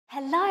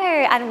Hello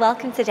and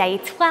welcome to day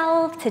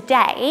 12.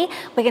 Today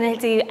we're going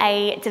to do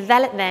a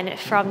development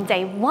from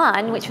day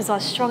 1, which was our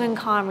strong and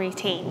calm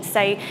routine.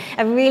 So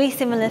a really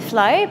similar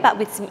flow but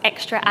with some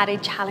extra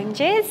added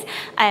challenges,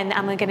 and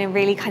we're going to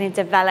really kind of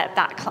develop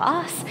that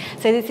class.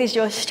 So this is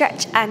your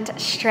stretch and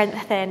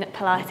strengthen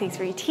Pilates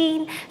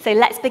routine. So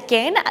let's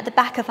begin at the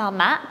back of our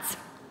mat.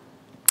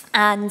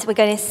 And we're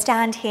going to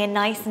stand here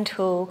nice and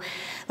tall.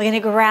 We're going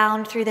to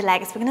ground through the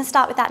legs. We're going to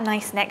start with that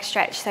nice neck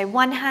stretch. So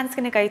one hand's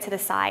going to go to the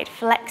side,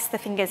 flex the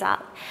fingers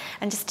up,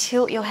 and just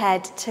tilt your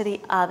head to the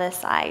other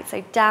side.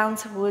 So down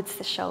towards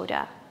the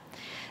shoulder.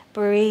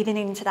 Breathing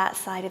into that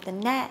side of the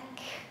neck.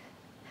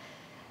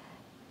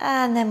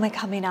 And then we're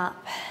coming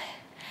up.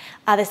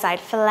 Other side,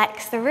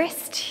 flex the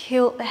wrist,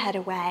 tilt the head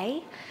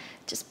away.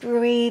 Just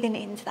breathing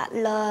into that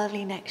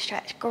lovely neck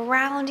stretch,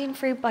 grounding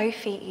through both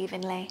feet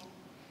evenly.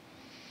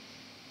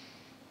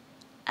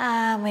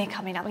 And we're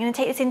coming up. We're going to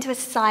take this into a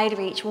side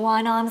reach.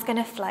 One arm's going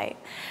to float.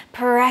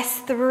 Press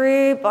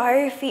through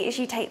both feet as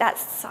you take that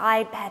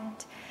side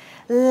bend.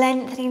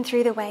 Lengthening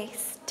through the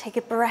waist. Take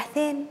a breath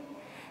in.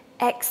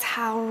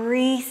 Exhale,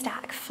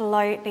 restack.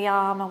 Float the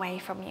arm away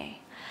from you.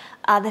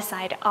 Other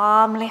side,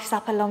 arm lifts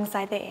up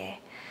alongside the ear.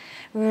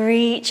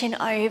 Reaching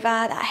over,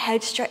 that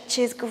head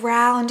stretches,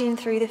 grounding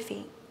through the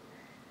feet.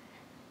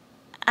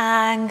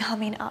 And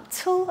coming up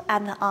tall,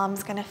 and the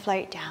arm's going to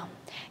float down.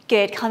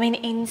 Good, coming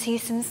into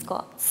some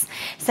squats.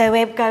 So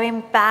we're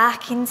going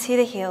back into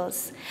the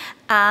heels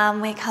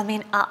and we're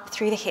coming up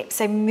through the hips.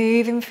 So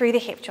moving through the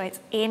hip joints.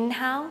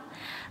 Inhale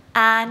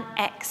and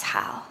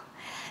exhale.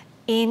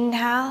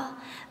 Inhale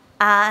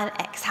and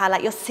exhale,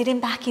 like you're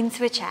sitting back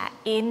into a chair.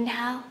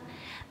 Inhale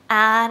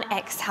and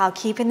exhale,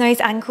 keeping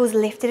those ankles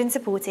lifted and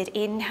supported.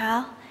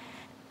 Inhale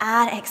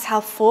and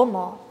exhale, 4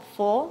 more.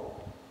 4,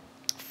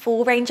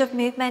 full range of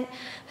movement.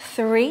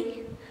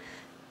 3,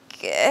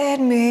 good,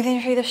 moving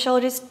through the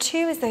shoulders. 2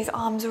 as those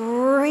arms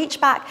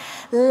reach back.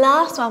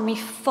 Last one, we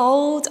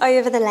fold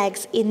over the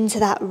legs into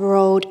that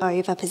rolled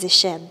over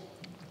position.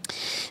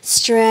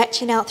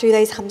 Stretching out through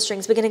those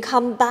hamstrings. We're going to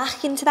come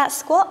back into that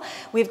squat.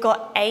 We've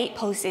got 8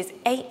 pulses.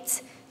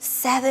 8,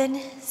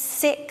 7,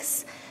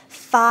 6,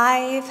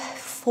 5,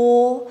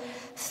 4,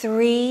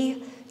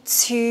 3,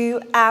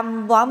 2,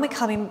 and 1. We're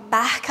coming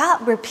back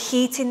up,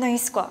 repeating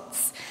those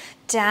squats.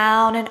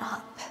 Down and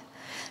up.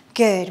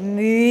 Good,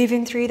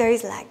 moving through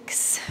those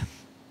legs.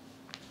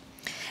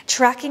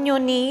 Tracking your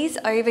knees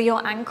over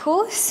your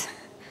ankles.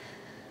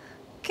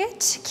 Good,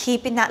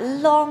 keeping that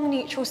long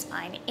neutral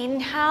spine.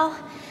 Inhale,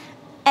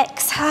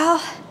 exhale,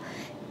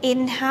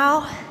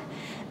 inhale,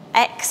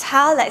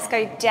 exhale. Let's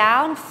go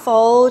down,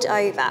 fold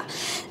over.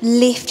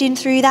 Lifting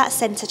through that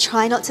center.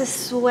 Try not to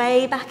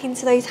sway back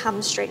into those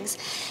hamstrings.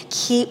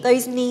 Keep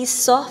those knees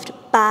soft,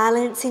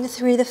 balancing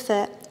through the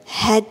foot.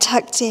 Head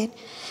tucked in.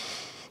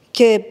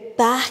 Good,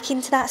 back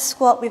into that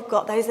squat. We've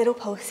got those little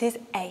pulses.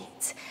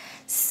 8,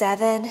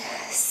 7,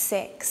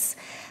 6,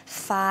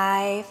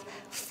 5,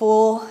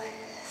 4,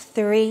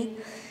 3,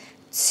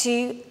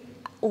 2,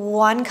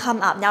 1.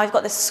 Come up. Now we've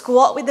got the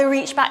squat with the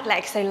reach back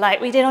leg. So like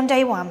we did on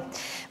day 1,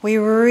 we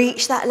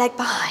reach that leg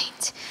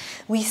behind.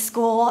 We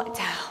squat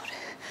down.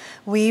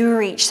 We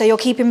reach. So you're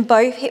keeping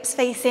both hips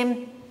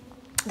facing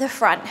the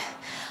front.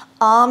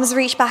 Arms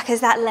reach back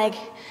as that leg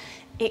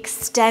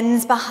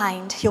extends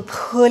behind. You're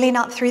pulling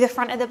up through the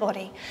front of the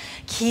body,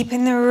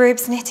 keeping the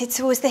ribs knitted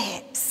towards the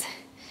hips.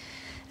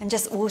 And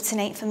just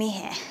alternate for me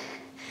here.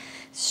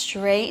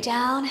 Straight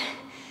down,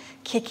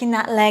 kicking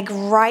that leg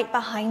right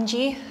behind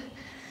you,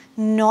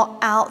 not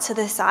out to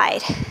the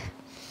side.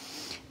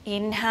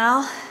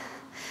 Inhale.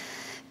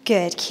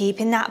 Good,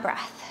 keeping that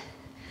breath.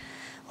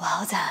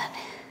 Well done.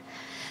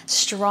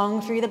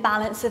 Strong through the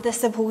balance of the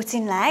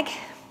supporting leg.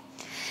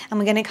 And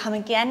we're going to come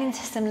again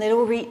into some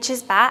little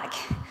reaches back.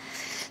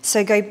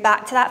 So go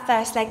back to that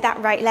first leg, that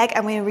right leg,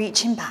 and we're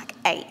reaching back.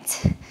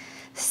 8,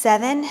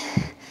 7,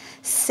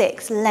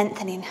 6,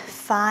 lengthening.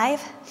 5,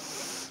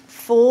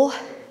 4,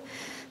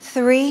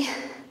 3,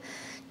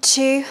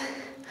 2,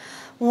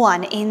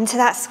 1. Into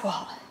that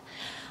squat.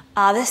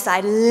 Other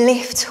side,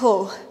 lift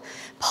tall.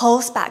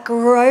 Pulse back,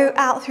 grow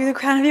out through the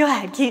crown of your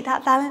head. Keep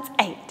that balance.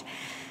 8,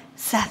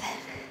 7,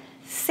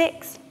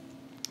 6,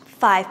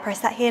 5. Press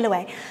that heel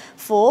away.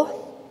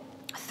 4,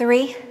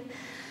 3,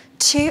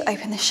 2,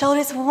 open the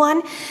shoulders.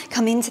 1,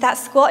 come into that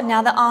squat.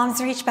 Now the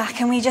arms reach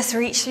back and we just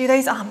reach through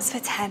those arms for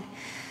 10,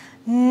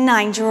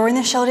 9, drawing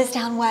the shoulders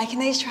down, working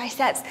those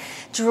triceps,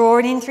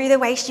 drawing in through the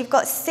waist. You've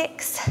got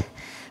 6,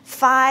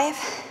 5,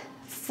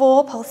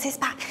 4, pulses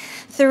back.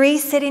 3,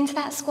 sit into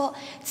that squat.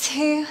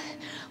 2,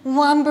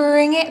 1,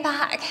 bring it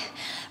back.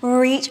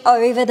 Reach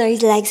over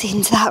those legs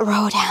into that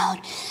roll down.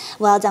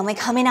 Well done. We're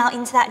coming out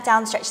into that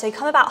down stretch. So you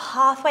come about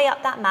halfway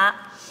up that mat.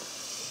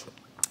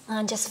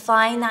 And just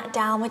find that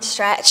downward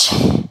stretch.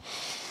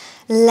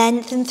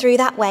 Lengthen through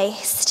that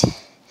waist.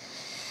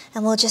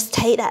 And we'll just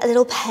take that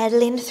little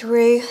pedaling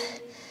through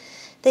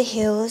the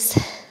heels,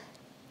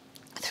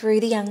 through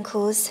the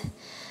ankles,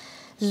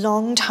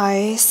 long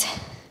toes,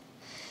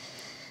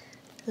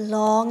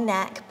 long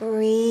neck.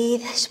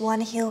 Breathe as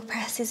one heel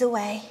presses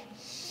away.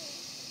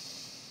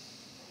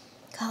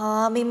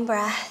 Calming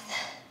breath.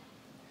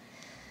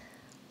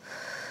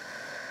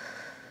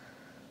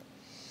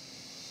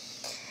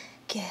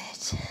 Good.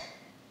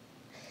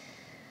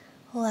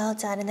 Well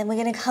done. And then we're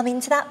going to come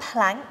into that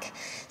plank.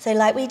 So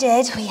like we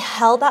did, we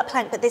held that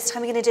plank, but this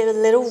time we're going to do a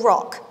little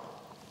rock.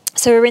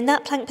 So we're in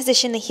that plank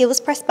position, the heels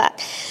pressed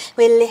back.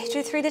 We're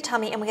lifted through the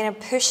tummy and we're going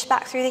to push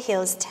back through the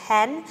heels.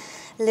 10,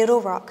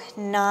 little rock.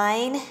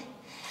 9, 8,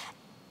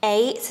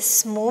 it's a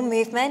small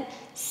movement.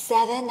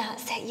 7,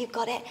 that's it, you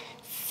got it.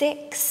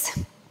 6,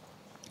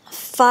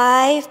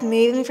 5,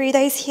 moving through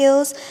those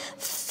heels.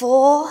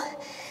 4,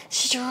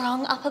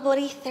 strong upper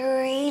body.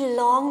 3,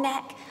 long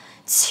neck.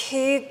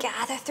 2,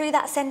 gather through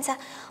that center.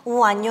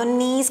 1, your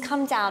knees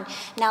come down.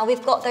 Now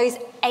we've got those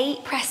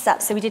 8 press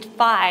ups. So we did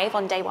 5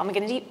 on day 1. We're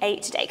going to do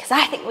 8 today because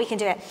I think we can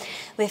do it.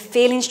 We're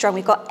feeling strong.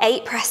 We've got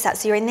 8 press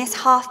ups. So you're in this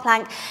half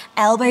plank.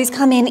 Elbows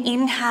come in.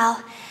 Inhale,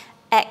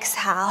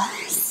 exhale.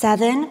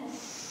 7,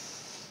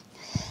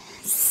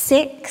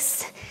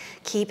 6,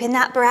 keeping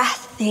that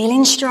breath,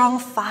 feeling strong.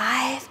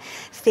 5,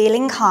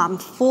 feeling calm.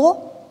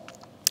 4,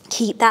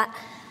 keep that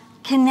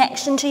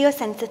connection to your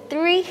center.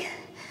 3,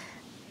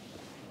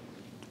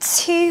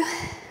 2,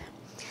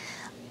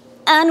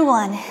 and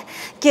 1.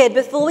 Good.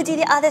 Before we do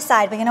the other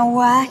side, we're going to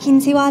work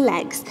into our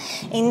legs,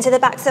 into the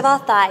backs of our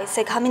thighs.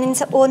 So coming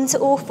onto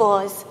all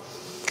fours.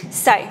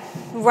 So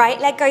right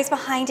leg goes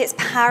behind, it's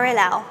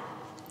parallel.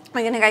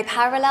 We're going to go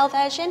parallel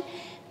version,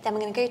 then we're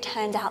going to go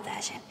turned out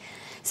version.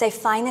 So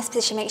find this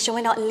position, make sure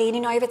we're not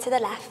leaning over to the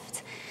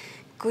left.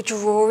 Go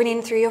drawing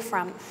in through your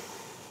front.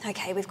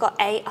 Okay, we've got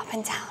 8 up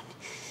and down.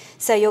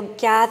 So you're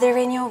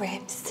gathering your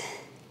ribs.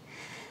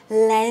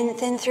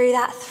 Lengthen through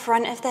that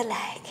front of the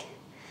leg.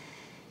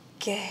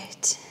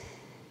 Good.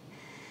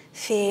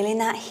 Feeling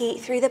that heat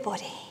through the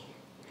body.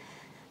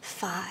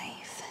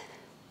 5,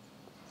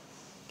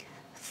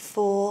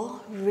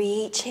 4,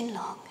 reaching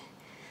long.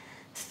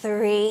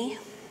 3,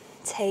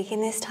 taking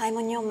this time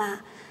on your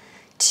mat.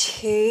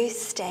 2,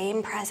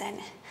 staying present.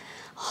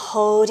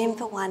 Holding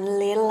for 1,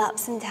 little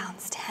ups and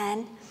downs.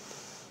 10,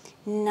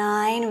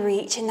 9,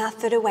 reaching that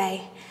foot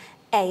away.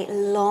 8,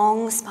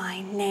 long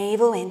spine,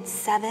 navel in.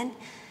 7,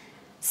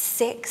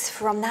 6,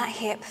 from that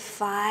hip.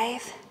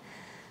 5,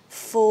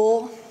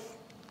 4,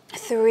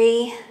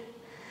 3,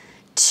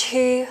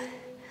 2,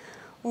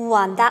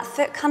 1. That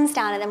foot comes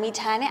down and then we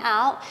turn it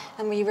out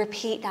and we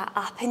repeat that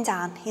up and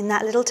down in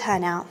that little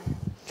turnout.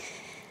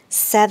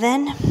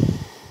 7,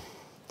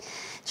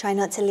 try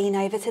not to lean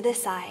over to the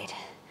side.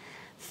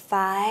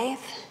 5,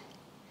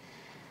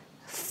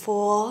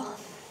 4,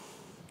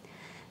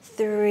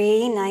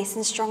 3, nice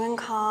and strong and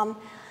calm.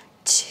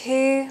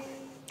 2,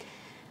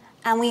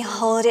 and we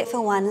hold it for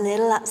 1,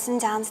 little ups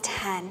and downs.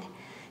 10,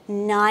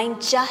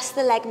 9, just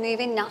the leg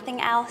moving, nothing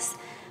else.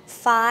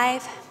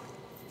 5,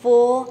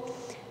 4,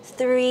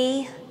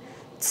 3,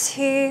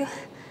 2,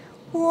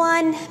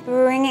 1.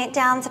 Bring it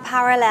down to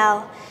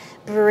parallel.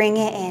 Bring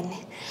it in.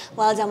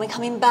 Well done. We're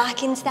coming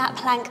back into that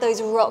plank,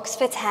 those rocks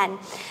for 10.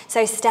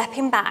 So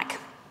stepping back.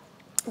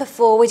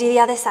 Before we do the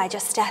other side,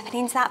 just stepping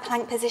into that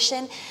plank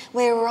position.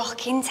 We're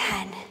rocking.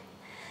 10,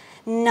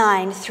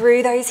 9,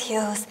 through those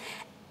heels.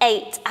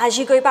 8, as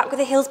you go back with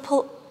the heels,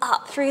 pull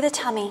up through the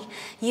tummy.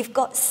 You've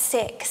got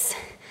 6,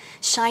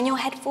 shine your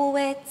head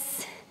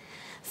forwards.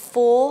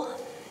 4,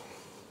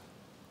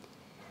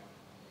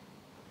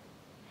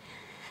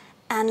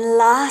 and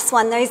last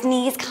one, those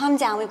knees come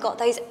down. We've got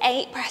those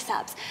 8 press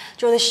ups.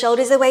 Draw the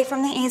shoulders away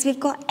from the ears. We've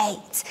got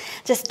 8.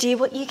 Just do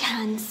what you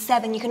can.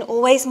 7, you can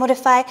always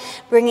modify.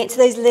 Bring it to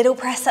those little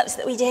press ups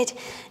that we did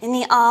in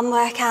the arm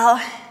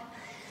workout.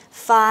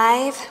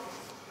 5,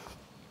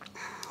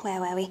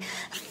 where were we?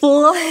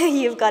 4,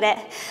 you've got it.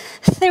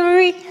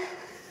 3,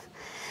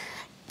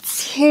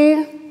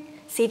 2,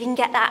 see if you can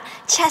get that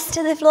chest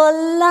to the floor.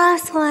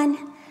 Last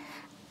one.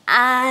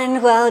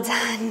 And well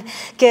done.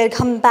 Good.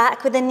 Come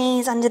back with the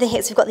knees under the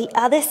hips. We've got the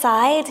other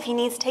side. If you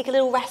need to take a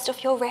little rest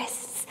off your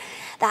wrists,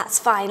 that's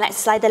fine. Let's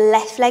slide the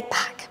left leg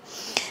back.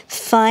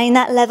 Find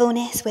that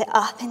levelness. We're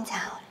up and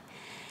down.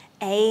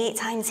 8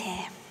 times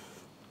here.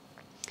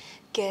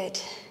 Good.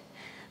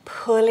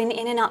 Pulling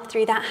in and up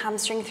through that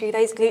hamstring, through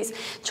those glutes.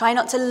 Try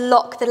not to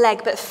lock the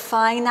leg, but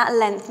find that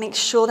length. Make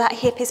sure that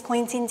hip is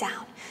pointing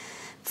down.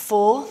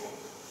 4,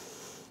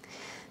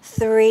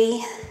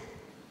 3,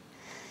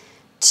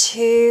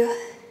 2,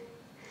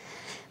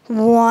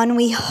 1.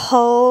 We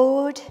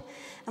hold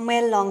and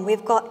we're long.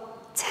 We've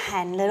got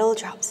 10 little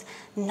drops.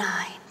 9,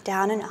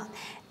 down and up.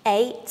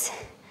 8,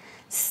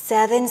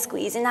 7,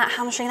 squeezing that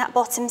hamstring, that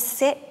bottom.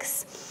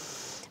 6,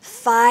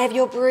 5,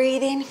 you're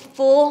breathing.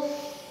 4,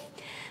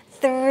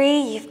 3,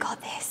 you've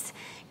got this.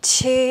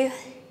 2,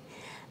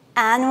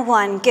 and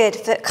 1. Good.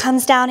 Foot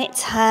comes down, it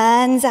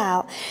turns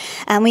out.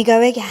 And we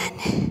go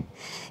again.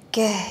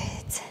 Good.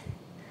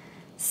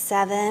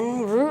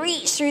 7,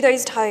 reach through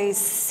those toes.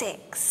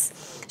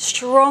 6,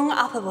 strong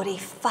upper body.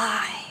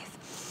 5,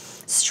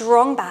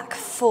 strong back.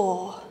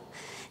 4,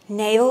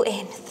 navel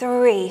in.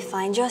 3,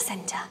 find your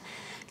center.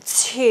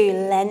 2,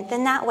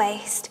 lengthen that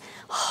waist.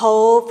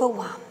 Hold for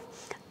 1,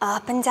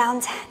 up and down.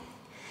 10,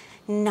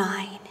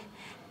 9,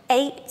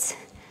 8,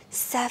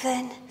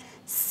 7,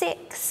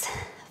 6,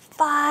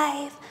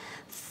 5,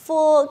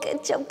 4.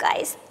 Good job,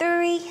 guys.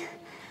 3,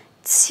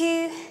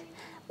 2,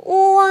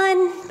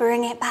 1.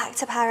 Bring it back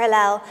to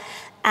parallel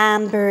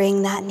and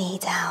bring that knee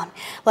down.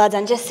 Well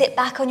done. Just sit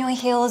back on your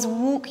heels,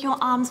 walk your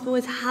arms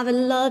forwards, have a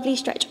lovely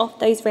stretch off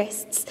those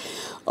wrists,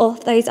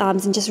 off those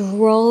arms, and just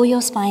roll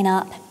your spine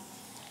up,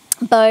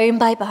 bone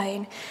by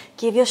bone.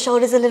 Give your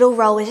shoulders a little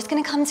roll. We're just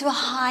going to come to a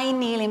high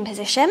kneeling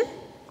position.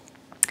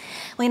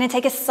 We're going to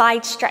take a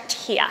side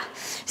stretch here.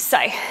 So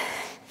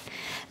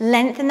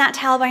lengthen that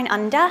tailbone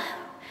under.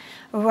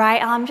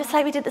 Right arm, just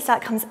like we did at the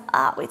start, comes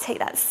up. We take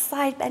that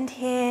side bend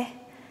here.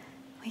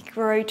 We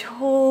grow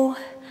tall.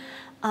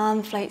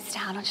 Arm floats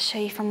down. I'll just show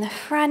you from the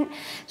front.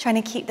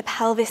 Trying to keep the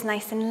pelvis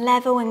nice and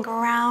level and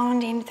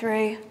grounding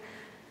through.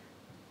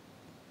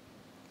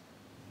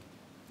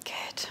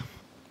 Good.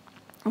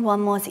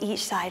 One more to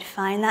each side.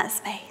 Find that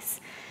space.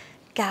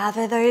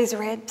 Gather those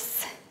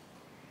ribs.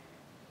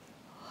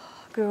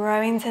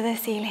 Growing to the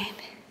ceiling.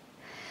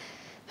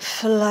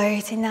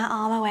 Floating that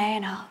arm away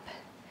and up.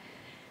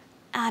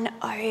 And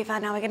over.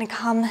 Now we're going to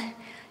come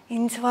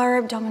into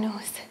our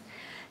abdominals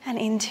and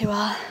into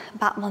our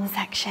Batman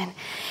section.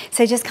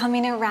 So just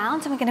coming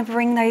around, and we're going to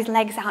bring those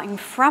legs out in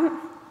front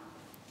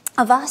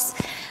of us.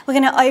 We're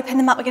going to open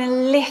them up. We're going to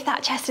lift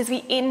that chest as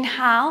we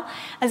inhale.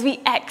 As we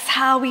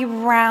exhale, we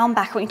round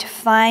back. We're going to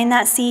find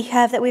that C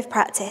curve that we've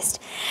practiced.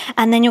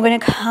 And then you're going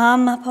to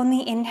come up on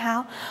the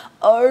inhale,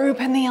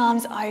 open the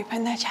arms,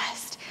 open the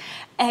chest.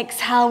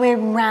 Exhale, we're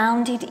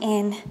rounded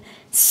in,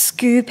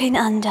 scooping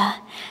under.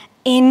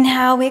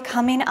 Inhale, we're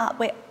coming up,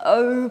 we're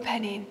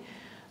opening.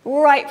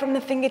 Right from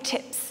the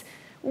fingertips,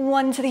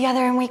 one to the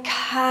other, and we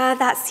curve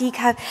that C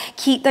curve.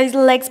 Keep those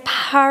legs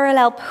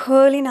parallel,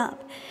 pulling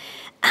up,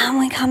 and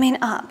we're coming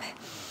up.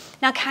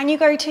 Now, can you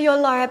go to your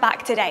lower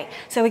back today?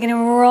 So we're going to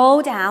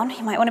roll down.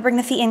 You might want to bring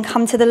the feet in,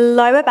 come to the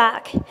lower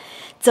back.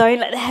 Don't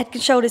let the head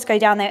and shoulders go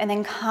down there, and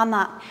then come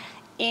up.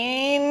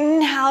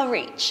 Inhale,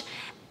 reach.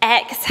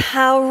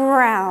 Exhale,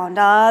 round.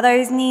 Are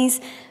those knees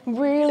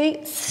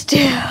really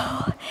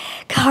still?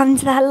 Come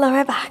to that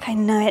lower back. I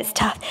know it's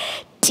tough.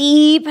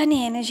 Deepen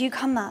in as you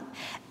come up.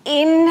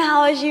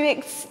 Inhale as you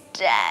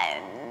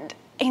extend.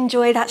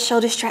 Enjoy that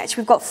shoulder stretch.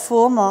 We've got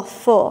 4 more.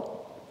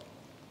 4.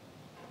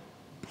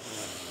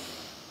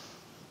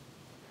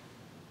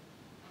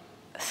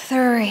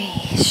 3.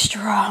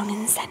 Strong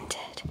and centered.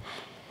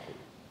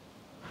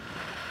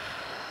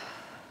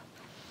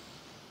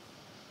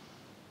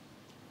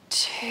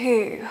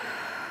 2.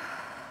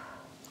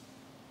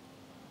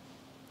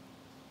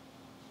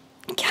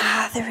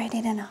 Gather it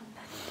in and up.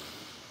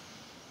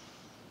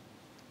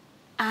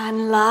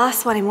 And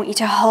last one, I want you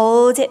to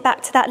hold it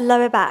back to that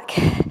lower back.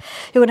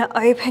 You're going to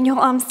open your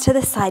arms to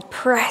the side,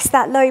 press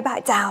that low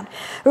back down,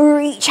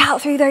 reach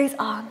out through those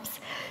arms.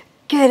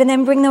 Good, and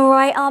then bring the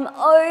right arm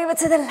over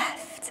to the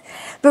left.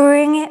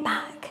 Bring it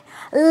back.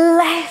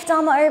 Left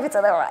arm over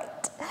to the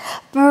right.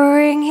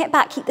 Bring it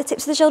back, keep the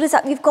tips of the shoulders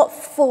up. You've got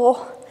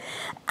 4.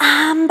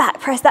 And back,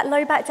 press that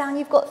low back down.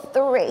 You've got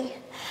 3.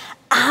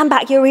 And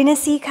back, you're in a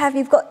C curve.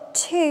 You've got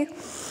 2.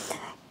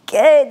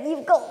 Good,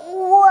 you've got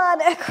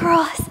 1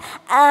 across,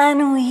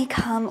 and we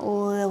come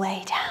all the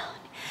way down.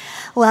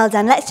 Well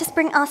done. Let's just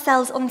bring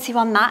ourselves onto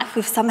our mat if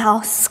we've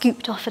somehow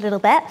scooped off a little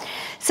bit.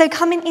 So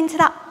coming into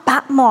that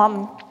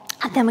Batman,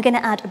 and then we're going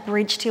to add a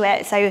bridge to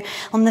it. So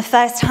on the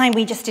first time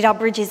we just did our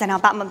bridges and our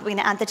Batman, but we're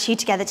going to add the 2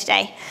 together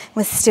today.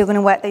 We're still going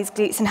to work those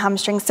glutes and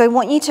hamstrings. So I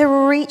want you to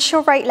reach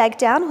your right leg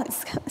down.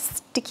 It's kind of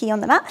sticky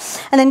on the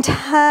mat. And then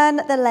turn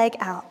the leg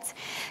out.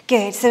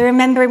 Good, so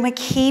remembering we're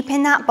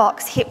keeping that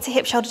box, hip to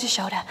hip, shoulder to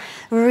shoulder.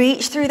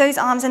 Reach through those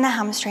arms and the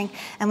hamstring,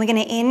 and we're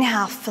gonna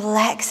inhale,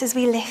 flex as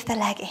we lift the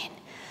leg in.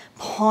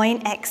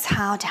 Point,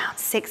 exhale down,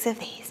 6 of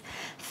these.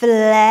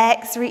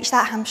 Flex, reach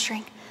that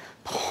hamstring.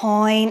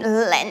 Point,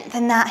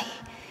 lengthen that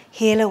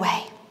heel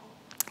away.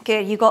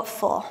 Good, you got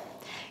 4.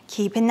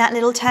 Keeping that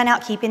little turn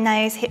out, keeping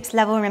those hips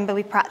level. Remember,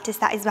 we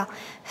practiced that as well.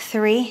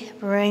 3,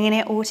 bringing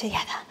it all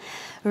together.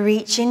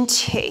 Reaching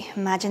 2,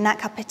 imagine that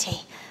cup of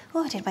tea.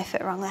 Oh, I did my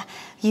foot wrong there.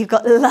 You've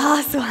got the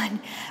last one.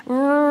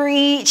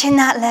 Reaching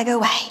that leg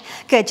away.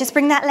 Good, just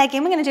bring that leg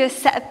in. We're gonna do a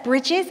set of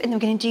bridges, and we're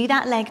gonna do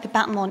that leg, the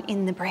Batman,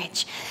 in the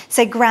bridge.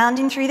 So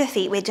grounding through the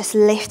feet, we're just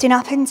lifting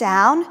up and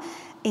down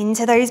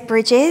into those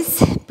bridges,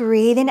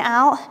 breathing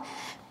out,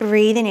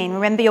 breathing in.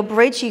 Remember your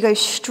bridge, you go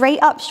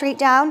straight up, straight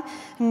down,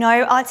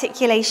 no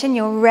articulation,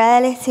 you're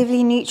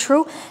relatively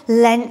neutral.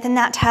 Lengthen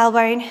that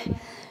tailbone.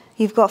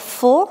 You've got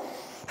 4,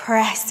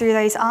 press through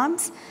those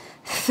arms.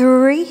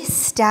 3,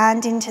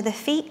 stand into the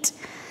feet.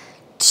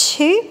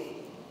 2,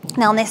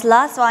 now on this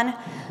last one,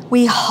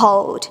 we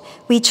hold.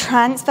 We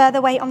transfer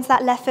the weight onto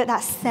that left foot,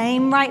 that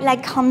same right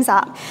leg comes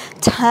up.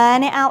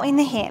 Turn it out in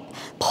the hip.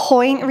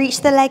 Point,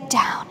 reach the leg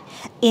down.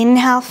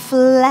 Inhale,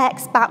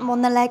 flex, back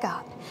on the leg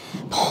up.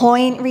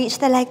 Point, reach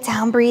the leg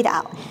down, breathe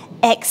out.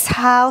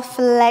 Exhale,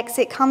 flex,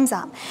 it comes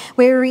up.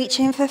 We're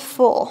reaching for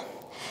 4.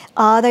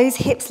 Are those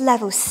hips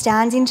level?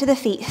 Stand into the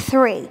feet.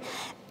 3,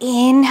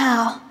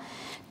 inhale.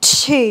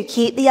 2,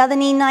 keep the other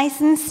knee nice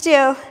and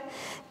still.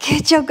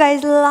 Good job,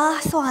 guys.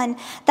 Last one.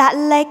 That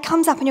leg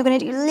comes up and you're going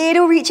to do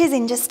little reaches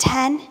in. Just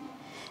 10,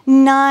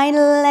 9,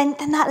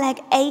 lengthen that leg.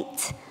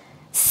 8,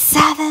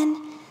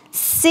 7,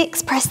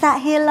 6, press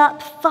that heel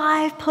up.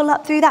 5, pull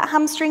up through that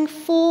hamstring.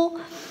 4,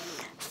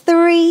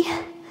 3,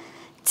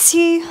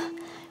 2,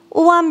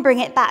 1. Bring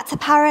it back to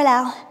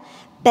parallel.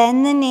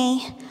 Bend the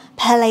knee,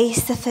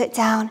 place the foot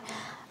down,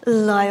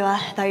 lower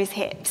those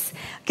hips.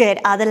 Good,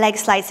 other leg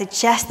slides. So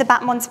just the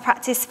back one to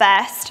practice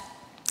first.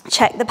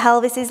 Check the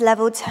pelvis is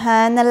level,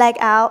 turn the leg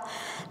out,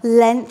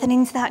 lengthen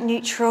into that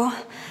neutral.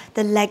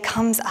 The leg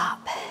comes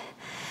up.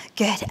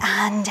 Good,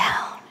 and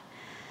down.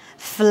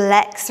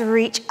 Flex,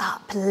 reach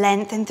up,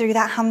 lengthen through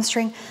that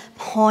hamstring.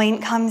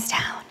 Point comes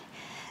down.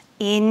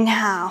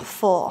 Inhale,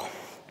 4,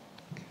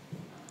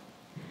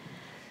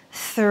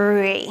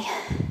 3.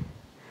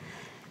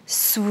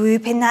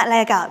 Swooping that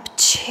leg up,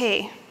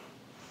 2.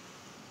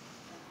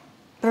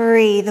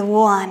 Breathe,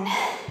 1.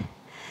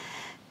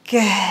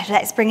 Good,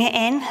 let's bring it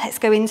in. Let's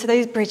go into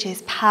those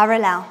bridges,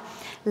 parallel,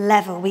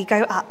 level. We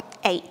go up,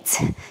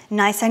 8.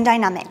 Nice and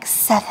dynamic,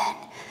 7.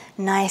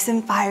 Nice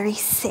and fiery,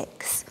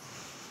 6.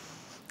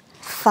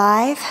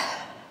 5,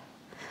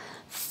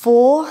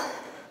 4,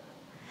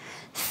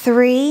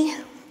 3,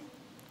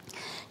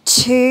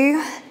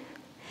 2,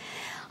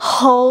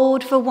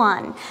 hold for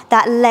 1.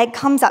 That leg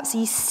comes up, so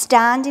you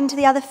stand into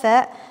the other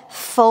foot,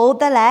 fold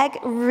the leg,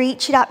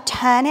 reach it up,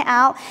 turn it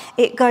out,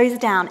 it goes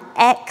down.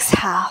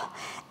 Exhale,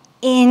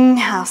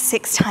 inhale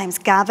 6 times,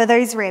 gather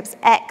those ribs,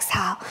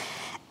 exhale,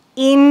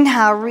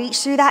 inhale, reach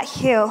through that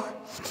heel,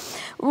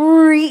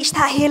 reach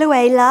that heel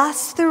away.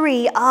 Last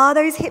 3, are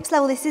those hips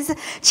level? This is a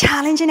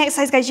challenging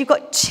exercise, guys. You've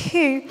got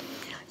 2,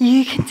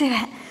 you can do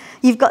it.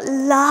 You've got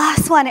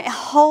last 1, it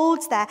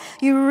holds there.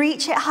 You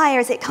reach it higher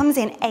as it comes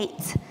in. 8,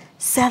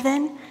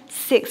 7,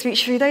 6,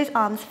 reach through those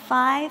arms.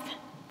 5,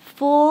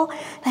 4,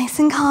 nice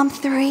and calm.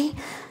 3,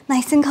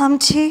 nice and calm.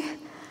 2,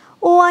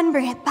 1,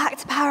 bring it back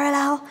to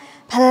parallel.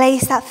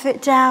 Place that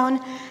foot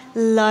down,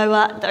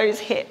 lower those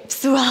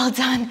hips. Well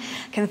done.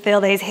 Can feel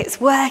those hips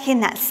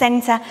working, that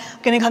center.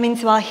 We're gonna come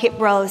into our hip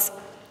rolls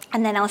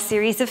and then our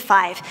series of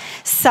 5.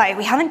 So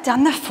we haven't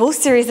done the full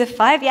series of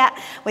 5 yet.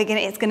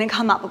 It's gonna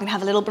come up. We're gonna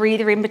have a little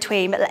breather in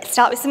between, but let's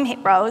start with some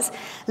hip rolls.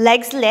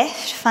 Legs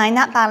lift, find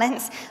that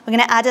balance. We're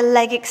gonna add a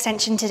leg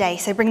extension today.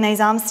 So bring those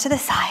arms to the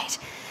side.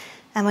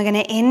 And we're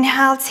gonna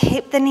inhale,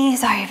 tip the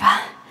knees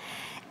over.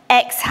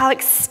 Exhale,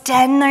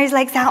 extend those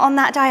legs out on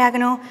that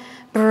diagonal,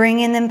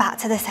 bringing them back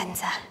to the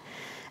center.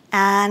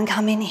 And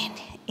coming in.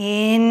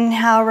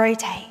 Inhale,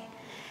 rotate.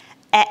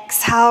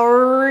 Exhale,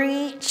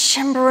 reach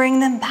and bring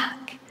them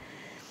back.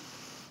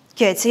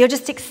 Good, so you're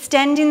just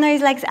extending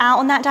those legs out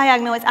on that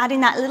diagonal. It's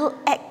adding that little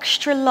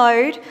extra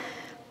load,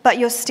 but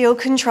you're still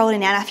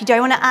controlling it. And if you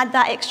don't want to add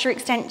that extra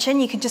extension,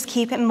 you can just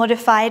keep it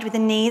modified with the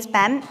knees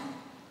bent.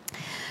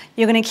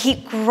 You're going to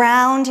keep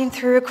grounding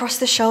through across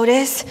the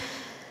shoulders,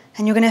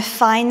 and you're going to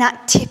find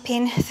that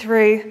tipping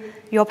through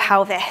your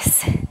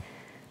pelvis.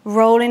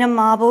 Rolling a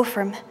marble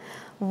from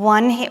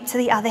one hip to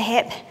the other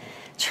hip.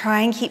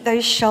 Try and keep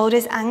those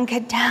shoulders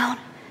anchored down.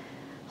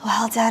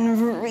 Well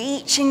done,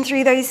 reaching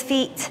through those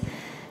feet.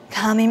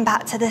 Coming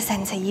back to the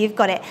center, you've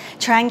got it.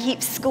 Try and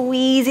keep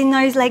squeezing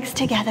those legs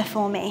together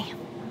for me.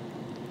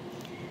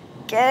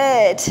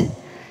 Good.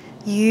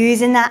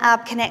 Using that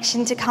ab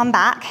connection to come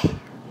back.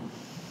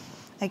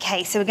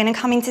 Okay, so we're gonna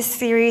come into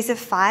series of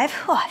 5.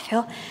 Oh, I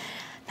feel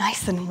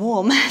nice and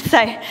warm.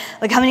 So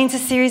we're coming into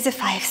series of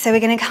 5. So we're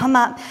gonna come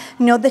up,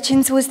 nod the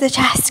chin towards the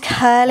chest,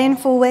 curling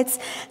forwards.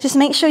 Just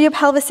make sure your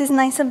pelvis is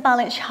nice and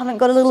balanced. You haven't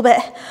got a little bit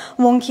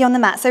wonky on the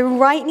mat. So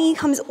right knee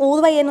comes all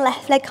the way in,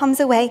 left leg comes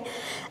away.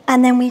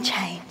 And then we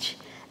change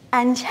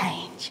and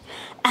change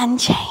and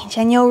change.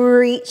 And you're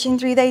reaching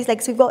through those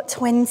legs. We've got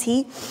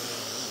 20.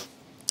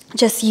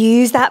 Just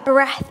use that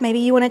breath. Maybe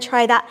you want to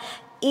try that.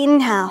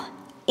 Inhale,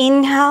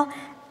 inhale,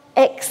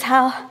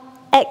 exhale,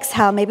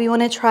 exhale. Maybe you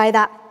want to try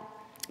that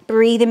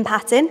breathing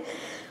pattern.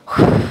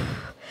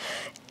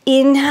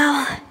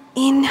 Inhale,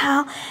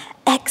 inhale,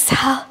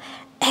 exhale,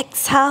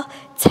 exhale.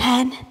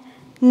 10,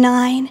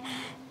 9,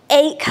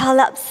 8, curl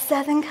up.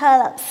 7,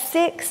 curl up.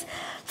 6,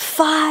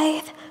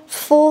 5,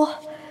 4,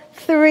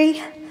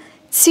 3,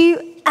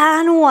 2,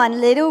 and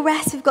 1. Little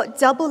rest. We've got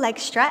double leg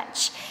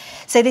stretch.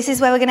 So this is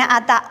where we're going to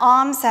add that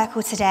arm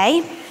circle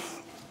today.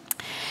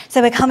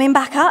 So we're coming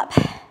back up,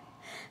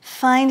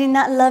 finding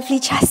that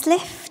lovely chest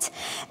lift.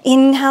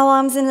 Inhale,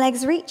 arms and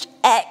legs reach.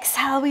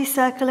 Exhale, we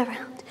circle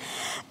around.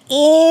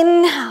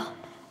 Inhale,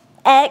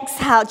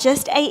 exhale,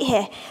 just 8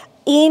 here.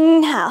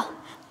 Inhale,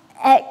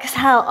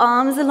 exhale,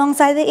 arms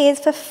alongside the ears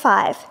for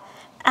 5,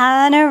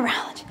 and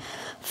around.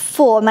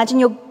 4, imagine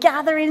you're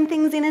gathering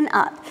things in and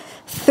up.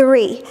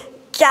 3,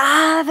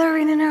 gather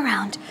in and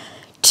around.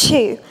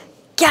 2,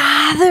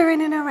 gather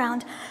in and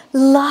around.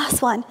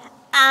 Last one,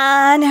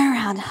 and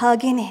around,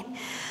 hugging in.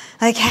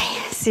 Okay,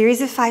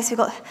 series of 5, so we've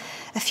got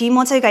a few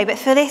more to go, but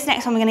for this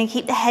next one, we're gonna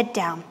keep the head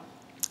down.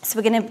 So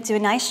we're gonna do a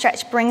nice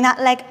stretch, bring that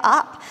leg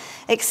up,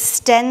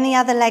 extend the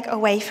other leg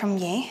away from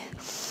you.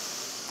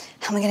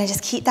 And And we're gonna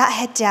just keep that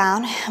head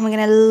down, and we're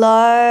gonna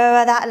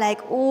lower that leg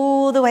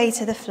all the way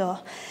to the floor.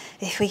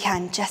 If we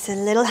can, just a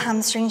little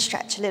hamstring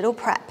stretch, a little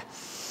prep.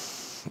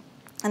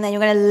 And then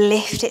you're gonna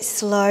lift it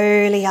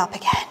slowly up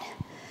again.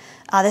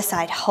 Other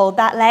side, hold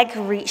that leg,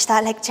 reach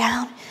that leg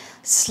down.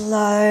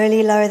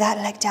 Slowly lower that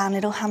leg down,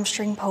 little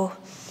hamstring pull.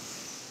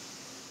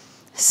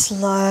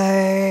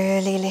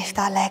 Slowly lift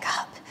that leg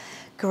up.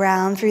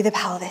 Ground through the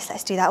pelvis.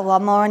 Let's do that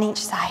one more on each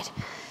side.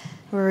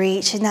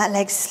 Reaching that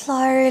leg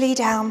slowly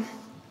down.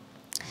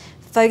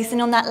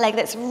 Focusing on that leg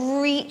that's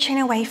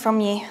reaching away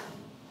from you.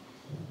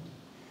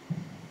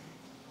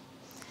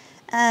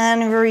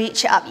 And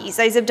reach it up. Use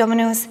those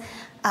abdominals.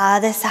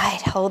 Other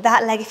side. Hold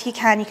that leg if you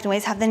can. You can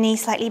always have the knee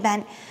slightly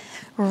bent.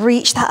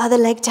 Reach that other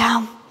leg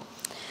down.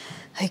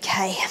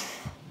 Okay.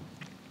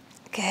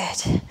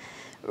 Good.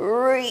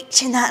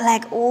 Reaching that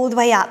leg all the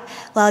way up.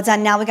 Well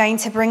done. Now we're going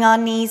to bring our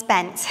knees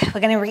bent.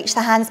 We're going to reach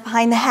the hands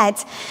behind the head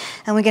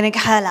and we're going to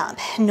curl up.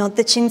 Nod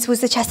the chin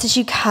towards the chest as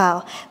you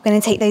curl. We're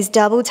going to take those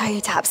double toe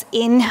taps.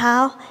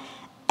 Inhale,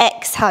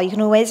 exhale. You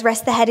can always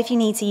rest the head if you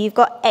need to. You've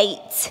got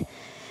 8.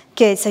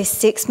 Good. So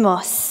 6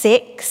 more.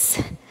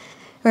 6.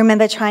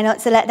 Remember, try not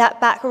to let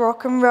that back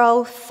rock and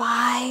roll.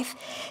 5.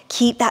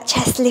 Keep that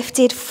chest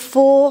lifted.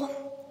 4.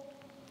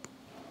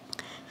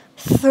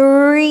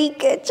 3.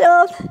 Good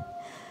job.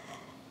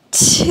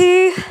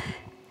 2,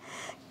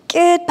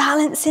 good,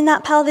 balance in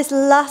that pelvis.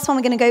 Last one,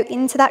 we're going to go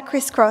into that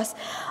crisscross,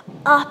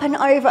 up and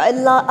over,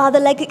 other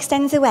leg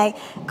extends away,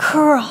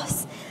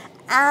 cross,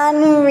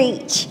 and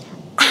reach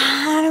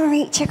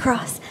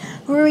across,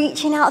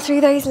 reaching out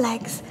through those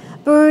legs,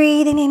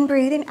 breathing in,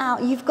 breathing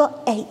out. You've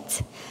got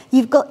 8,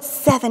 you've got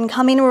 7,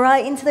 coming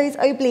right into those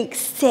obliques,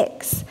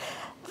 6,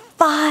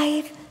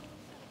 5,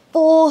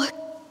 4,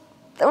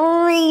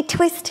 3,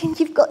 twisting,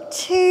 you've got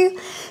 2,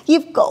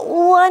 you've got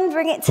 1,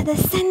 bring it to the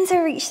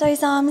center, reach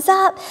those arms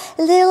up,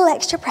 a little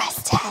extra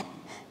press, 10,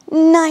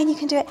 9, you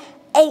can do it,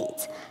 8,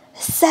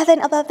 7,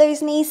 above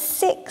those knees,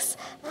 6,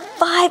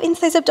 5, into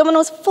those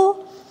abdominals,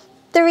 4,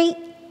 3,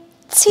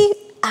 2,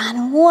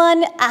 and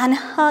 1, and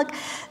hug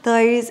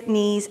those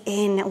knees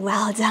in,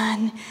 well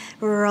done,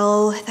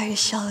 roll those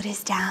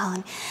shoulders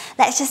down.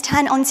 Let's just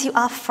turn onto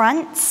our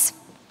fronts.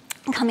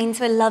 Come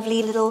into a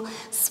lovely little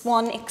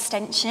swan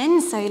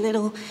extension, so a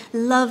little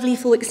lovely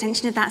full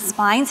extension of that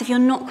spine. So if you're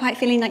not quite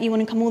feeling like you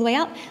want to come all the way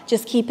up,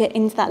 just keep it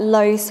into that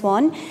low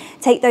swan.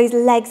 Take those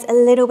legs a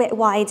little bit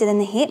wider than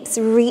the hips,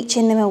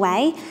 reaching them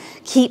away.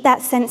 Keep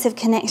that sense of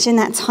connection,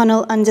 that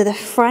tunnel under the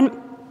front.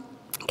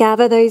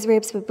 Gather those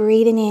ribs, we're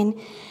breathing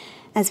in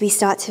as we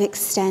start to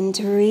extend,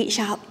 to reach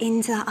out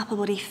into that upper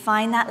body.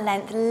 Find that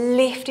length,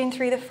 lifting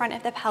through the front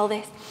of the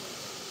pelvis,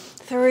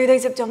 through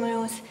those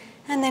abdominals.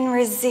 And then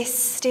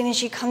resisting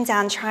as you come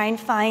down. Try and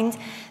find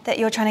that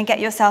you're trying to get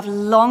yourself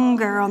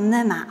longer on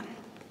the mat.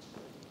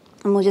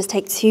 And we'll just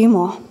take 2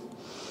 more.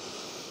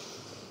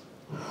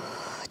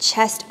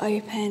 Chest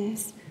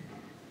opens.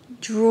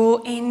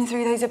 Draw in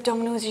through those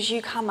abdominals as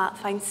you come up.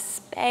 Find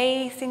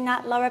space in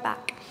that lower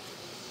back.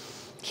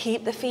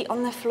 Keep the feet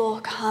on the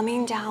floor,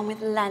 coming down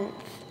with length.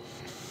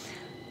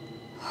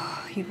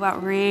 You've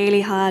worked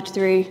really hard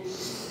through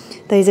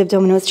those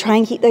abdominals. Try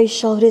and keep those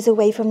shoulders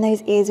away from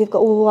those ears. We've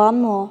got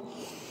 1 more.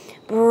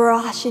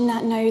 Brushing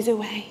that nose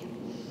away.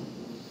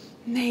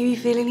 Maybe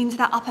feeling into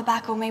that upper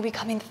back, or maybe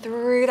coming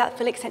through that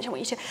full extension. I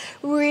want you to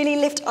really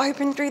lift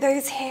open through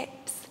those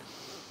hips.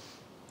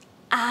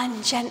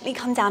 And gently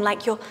come down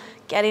like you're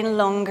getting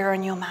longer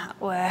on your mat,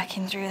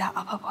 working through that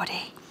upper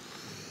body.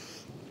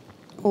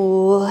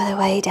 All the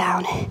way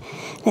down.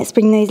 Let's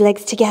bring those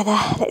legs together.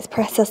 Let's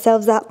press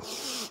ourselves up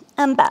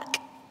and back.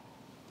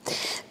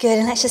 Good,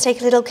 and let's just take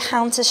a little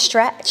counter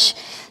stretch.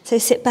 So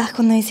sit back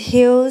on those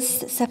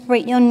heels,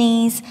 separate your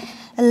knees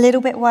a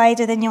little bit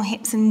wider than your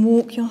hips and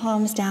walk your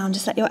arms down.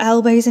 Just let your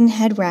elbows and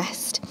head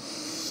rest.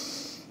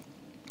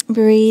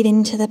 Breathe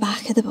into the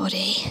back of the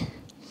body.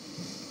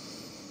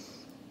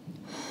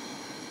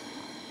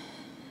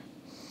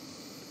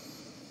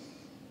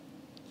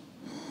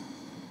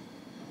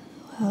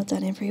 Well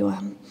done,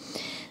 everyone.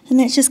 And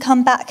let's just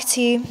come back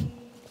to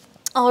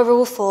our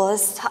all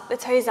fours, tuck the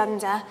toes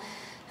under.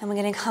 And we're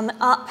going to come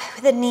up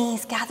with the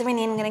knees, gathering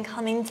in. We're going to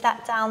come into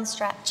that down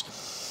stretch.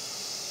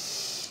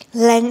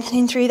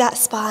 Lengthening through that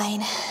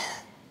spine.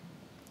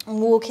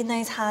 And walking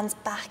those hands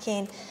back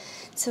in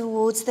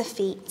towards the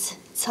feet.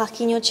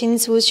 Tucking your chin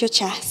towards your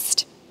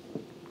chest.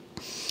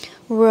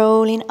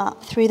 Rolling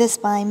up through the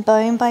spine,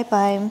 bone by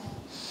bone.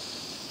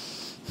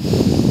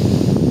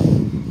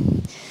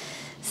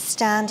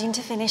 Standing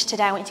to finish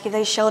today. I want you to give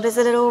those shoulders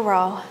a little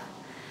roll.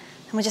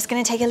 And we're just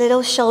going to take a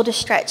little shoulder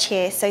stretch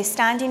here. So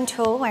standing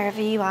tall wherever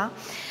you are.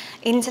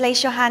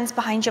 Interlace your hands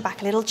behind your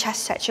back, a little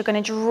chest stretch. You're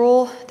going to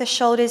draw the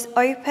shoulders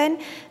open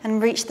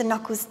and reach the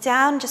knuckles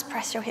down. Just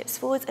press your hips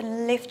forwards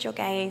and lift your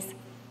gaze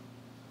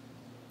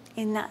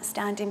in that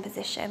standing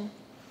position.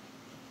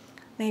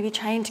 Maybe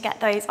trying to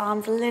get those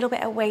arms a little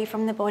bit away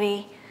from the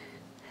body.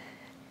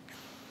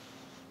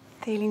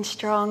 Feeling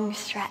strong,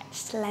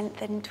 stretched,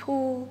 lengthened,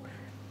 tall.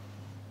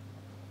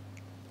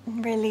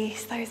 And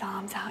release those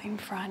arms out in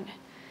front.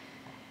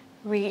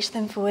 Reach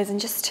them forwards and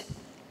just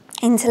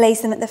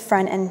interlace them at the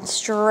front and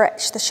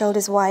stretch the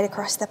shoulders wide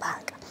across the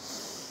back.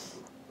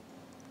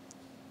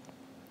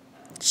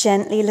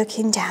 Gently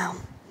looking down.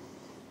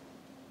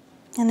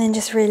 And then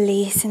just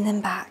releasing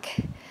them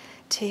back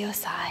to your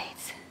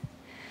sides.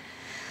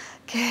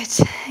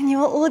 Good, and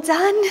you're all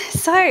done.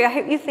 So I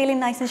hope you're feeling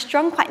nice and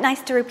strong. Quite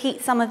nice to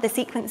repeat some of the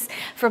sequence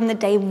from the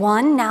day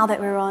 1 now that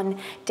we're on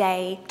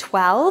day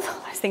 12.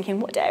 I was thinking,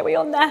 what day are we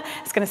on there?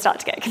 It's gonna start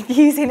to get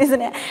confusing,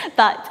 isn't it?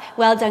 But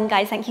well done,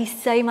 guys. Thank you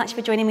so much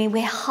for joining me.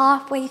 We're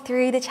halfway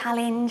through the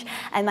challenge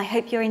and I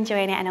hope you're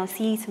enjoying it, and I'll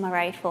see you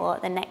tomorrow for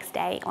the next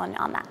day on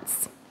our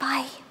mats.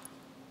 Bye.